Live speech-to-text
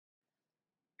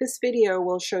This video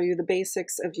will show you the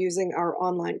basics of using our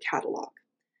online catalog.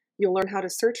 You'll learn how to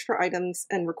search for items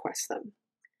and request them.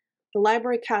 The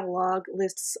library catalog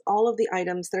lists all of the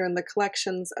items that are in the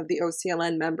collections of the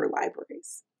OCLN member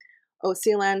libraries.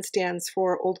 OCLN stands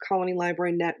for Old Colony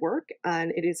Library Network,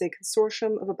 and it is a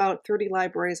consortium of about 30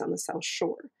 libraries on the South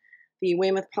Shore. The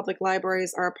Weymouth Public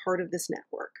Libraries are a part of this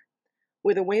network.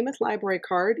 With a Weymouth Library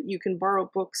card, you can borrow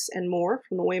books and more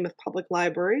from the Weymouth Public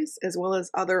Libraries, as well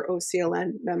as other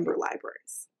OCLN member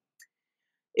libraries.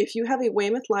 If you have a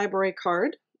Weymouth Library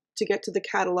card, to get to the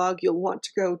catalog, you'll want to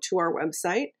go to our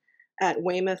website at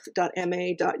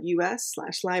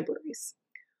weymouth.ma.us/libraries.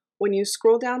 When you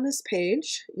scroll down this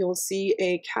page, you'll see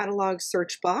a catalog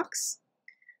search box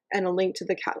and a link to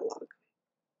the catalog.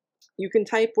 You can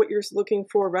type what you're looking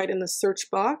for right in the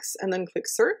search box and then click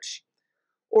search,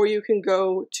 or you can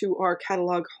go to our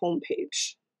catalog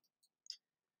homepage.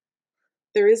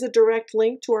 There is a direct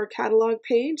link to our catalog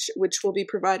page, which will be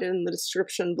provided in the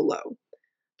description below.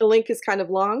 The link is kind of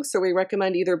long, so we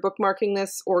recommend either bookmarking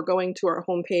this or going to our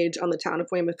homepage on the Town of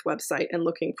Weymouth website and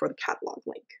looking for the catalog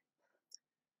link.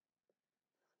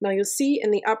 Now you'll see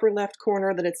in the upper left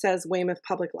corner that it says Weymouth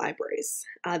Public Libraries.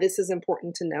 This is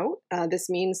important to note. This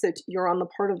means that you're on the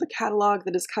part of the catalog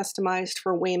that is customized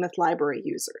for Weymouth library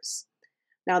users.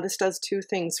 Now this does two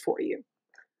things for you.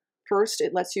 First,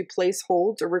 it lets you place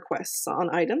holds or requests on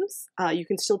items. You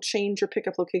can still change your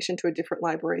pickup location to a different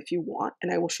library if you want,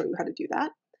 and I will show you how to do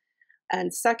that.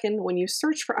 And second, when you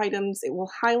search for items, it will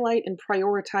highlight and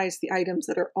prioritize the items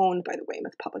that are owned by the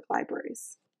Weymouth Public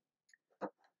Libraries.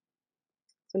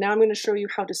 So now I'm going to show you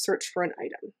how to search for an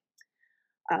item.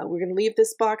 We're going to leave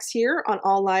this box here on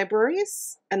all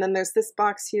libraries, and then there's this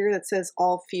box here that says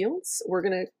all fields. We're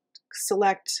going to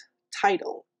select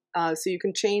title. So you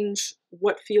can change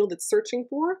what field it's searching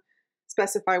for,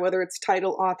 specify whether it's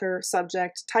title, author,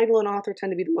 subject. Title and author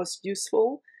tend to be the most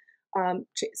useful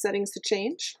settings to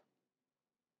change.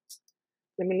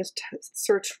 I'm going to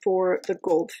search for the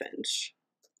Goldfinch.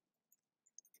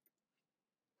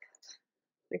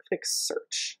 And click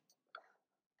search.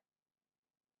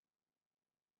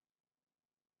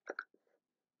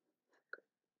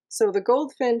 So the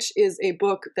Goldfinch is a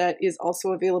book that is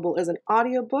also available as an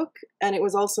audiobook, and it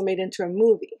was also made into a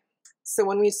movie. So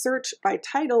when we search by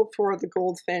title for the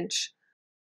Goldfinch,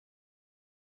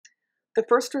 the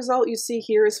first result you see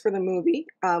here is for the movie,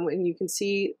 and you can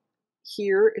see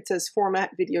here it says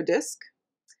format video disc.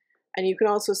 And you can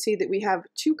also see that we have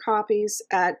 2 copies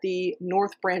at the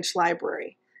North Branch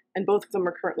Library, and both of them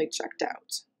are currently checked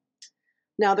out.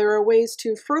 Now there are ways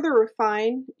to further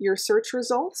refine your search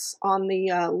results on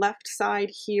the left side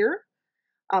here,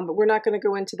 but we're not going to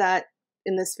go into that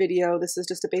in this video. This is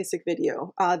just a basic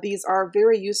video. These are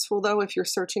very useful though if you're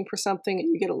searching for something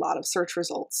and you get a lot of search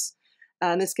results.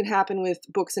 And this can happen with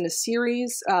books in a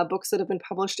series, books that have been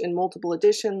published in multiple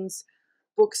editions,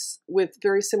 books with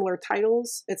very similar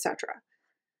titles, etc.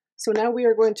 So now we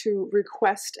are going to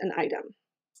request an item.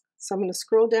 So I'm going to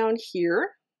scroll down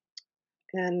here,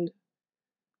 and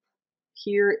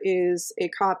here is a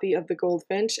copy of the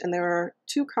Goldfinch, and there are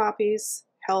 2 copies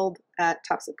held at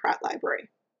Tufts Pratt Library.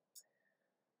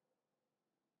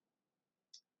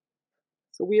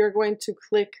 So we are going to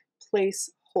click place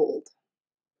hold.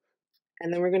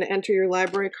 And then we're going to enter your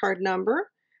library card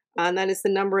number, and that is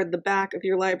the number at the back of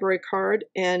your library card,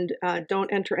 and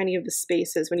don't enter any of the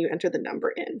spaces when you enter the number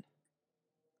in.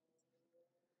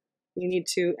 You need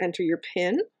to enter your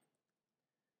PIN.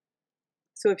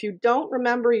 So if you don't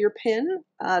remember your PIN,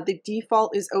 the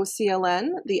default is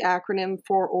OCLN, the acronym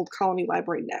for Old Colony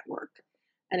Library Network.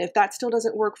 And if that still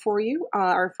doesn't work for you,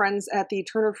 our friends at the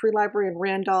Turner Free Library in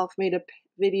Randolph made a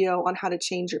video on how to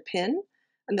change your PIN,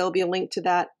 and there'll be a link to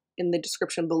that in the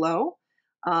description below.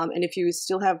 And if you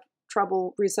still have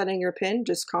trouble resetting your PIN,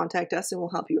 just contact us and we'll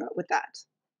help you out with that.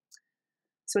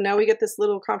 So now we get this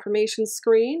little confirmation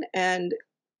screen, and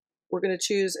we're going to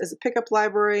choose as a pickup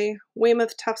library,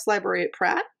 Weymouth Tufts Library at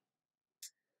Pratt.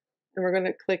 And we're going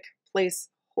to click place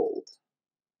hold.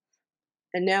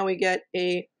 And now we get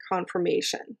a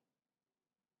confirmation.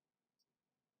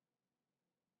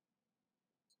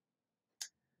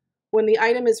 When the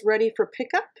item is ready for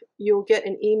pickup, you'll get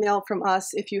an email from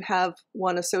us if you have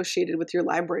one associated with your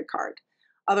library card.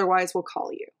 Otherwise, we'll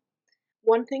call you.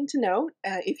 One thing to note,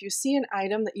 if you see an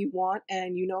item that you want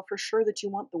and you know for sure that you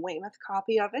want the Weymouth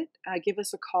copy of it, give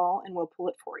us a call and we'll pull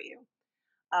it for you.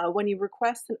 When you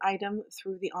request an item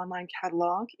through the online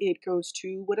catalog, it goes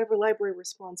to whatever library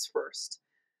responds first.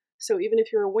 So even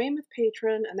if you're a Weymouth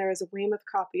patron and there is a Weymouth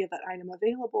copy of that item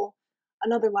available,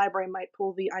 another library might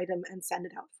pull the item and send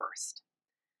it out first.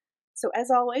 So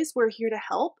as always, we're here to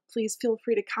help. Please feel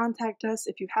free to contact us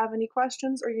if you have any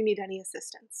questions or you need any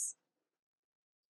assistance.